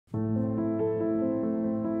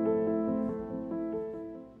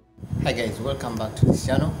Hi guys, welcome back to this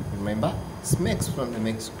channel. Remember, it's Mex from the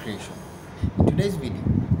Mex Creation. In today's video,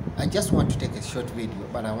 I just want to take a short video,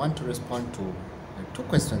 but I want to respond to two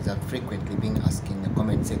questions that are frequently being asked in the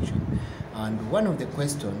comment section. And one of the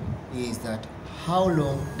questions is that how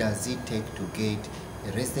long does it take to get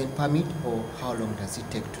a resident permit, or how long does it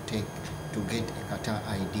take to get a Qatar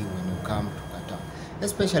ID when you come to Qatar,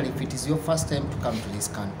 especially if it is your first time to come to this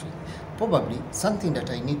country. Probably something that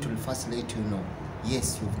I need to first let you know.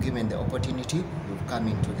 Yes, you've given the opportunity, you've come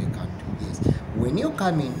into the country. Yes, when you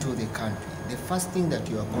come into the country, the first thing that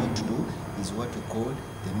you are going to do is what we call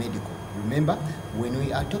the medical. Remember, when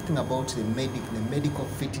we are talking about the medical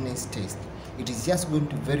fitness test, it is just going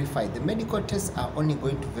to verify. The medical tests are only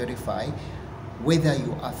going to verify whether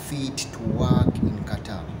you are fit to work in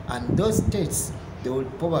Qatar. And those tests, they will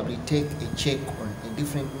probably take a check on a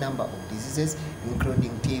different number of diseases,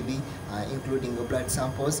 including TB, including your blood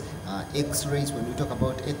samples, X-rays. When we talk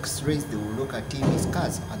about X-rays, they will look at TB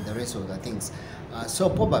scars and the rest of the things. So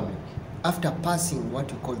probably after passing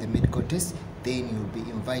what we call the medical test, then you'll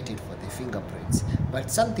be invited for the fingerprints.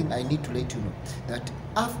 But something I need to let you know, that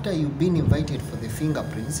after you've been invited for the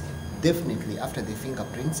fingerprints, definitely after the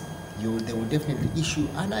fingerprints, they will definitely issue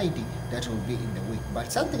an ID that will be in the week.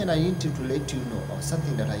 But something that I need to let you know, or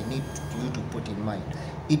something that I need you to put in mind,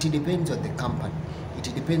 it depends on the company.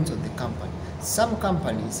 It depends on the company. Some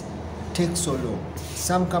companies take so long.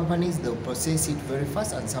 Some companies, they'll process it very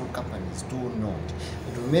fast, and some companies do not.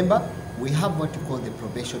 But remember, we have what we call the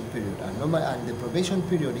probation period, and the probation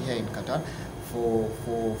period here in Qatar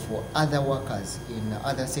for other workers in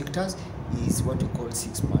other sectors is what we call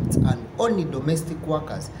 6 months, and only domestic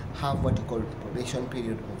workers have what we call the probation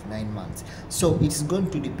period of 9 months. So it's going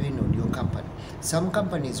to depend on your company. Some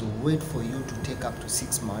companies will wait for you to take up to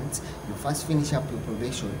 6 months. You first finish up your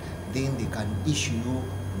probation, then they can issue you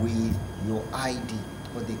with your ID,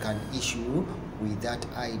 or they can issue you with that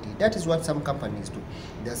ID. That is what some companies do.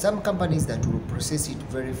 There are some companies that will process it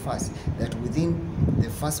very fast, that within the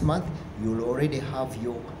first month you'll already have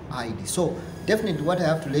your ID. So definitely what I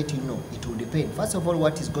have to let you know, it will depend. First of all,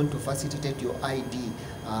 what is going to facilitate your ID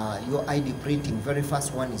printing very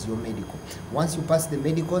fast one is your medical. Once you pass the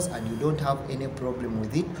medicals and you don't have any problem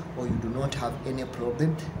with it, or you do not have any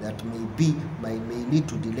problem that may lead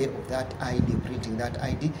to delay of that ID, printing that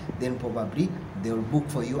ID, then probably they will book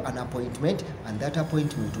for you an appointment, and that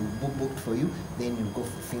appointment will be booked for you. Then you go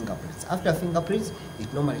for fingerprints. After fingerprints,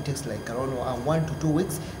 it normally takes like around 1 to 2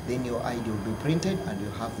 weeks. Then your ID will be printed and you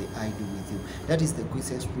have the ID with you. That is the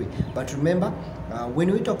quickest way. But remember,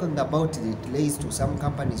 when we're talking about the delays to some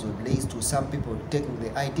companies or delays to some people taking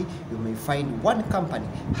the ID, you may find one company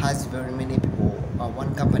has very many people.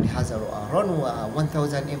 One company has around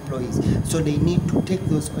 1,000 employees, so they need to take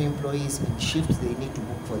those employees in shifts. They need to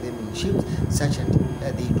book for them in shifts, such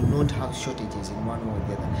that they do not have shortages in one way or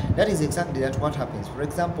the other. That is exactly what happens. For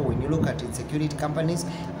example, when you look at security companies,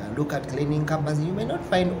 look at cleaning companies, you may not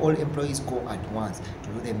find all employees go at once to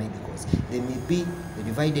do the medicals. They may be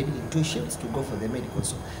divided in 2 shifts to go for the medicals.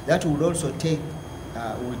 So that would also take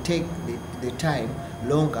the time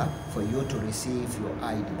longer for you to receive your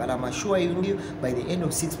ID. But I'm assuring you, by the end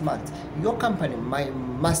of 6 months, your company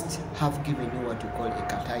must have given you what you call a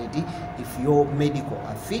Qatar ID. If your medical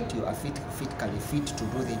are fit, you are physically fit to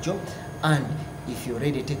do the job, and if you're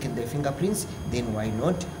already taken the fingerprints, then why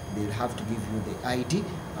not? They'll have to give you the ID,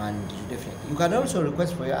 and you can also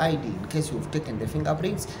request for your ID in case you've taken the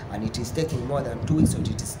fingerprints and it is taking more than 2 weeks, or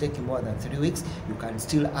it is taking more than 3 weeks. You can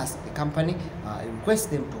still ask the company,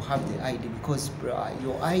 request them to have the ID, because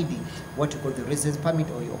your ID, what you call the residence permit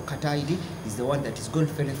or your Qatar ID, is the one that is going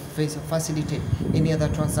to facilitate any other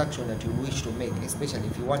transaction that you wish to make. Especially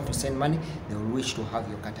if you want to send money, they will wish to have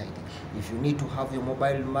your Qatar ID. If you need to have your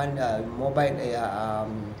mobile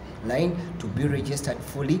line to be registered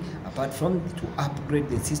fully, apart from to upgrade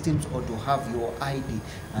the systems, or to have your ID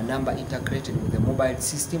number integrated with the mobile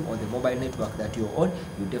system or the mobile network that you're on,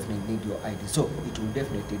 you definitely need your ID. So it will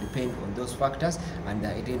definitely depend on those factors, and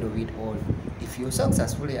at the end of it all, if you're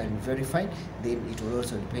successfully and verified, then it will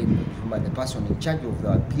also depend on the person in charge of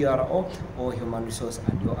the PRO or human resource,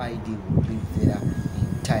 and your ID will be there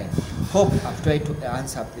in time. Hope I've tried to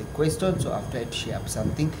answer the question, so I've tried to share up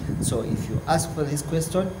something. So if you ask for this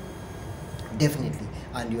question, definitely,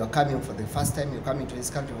 and you are coming for the first time, you're coming to this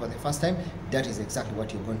country for the first time, that is exactly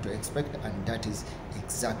what you're going to expect, and that is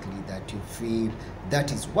exactly that you feel,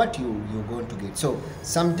 that is what you're going to get. So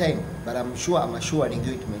sometime, but I'm assuring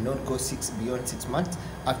you, it may not go beyond 6 months.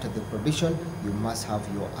 After the probation, you must have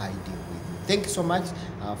your ID with you. Thank you so much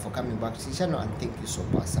for coming back to the channel, and thank you so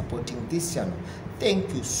much for supporting this channel.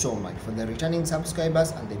 Thank you so much for the returning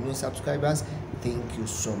subscribers and the new subscribers. Thank you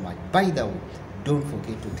so much. By the way, don't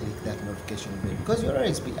forget to click that notification bell because you'll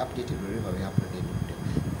always be updated wherever we upload a video.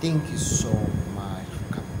 Thank you so much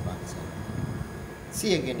for coming back.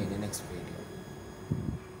 See you again in the next video.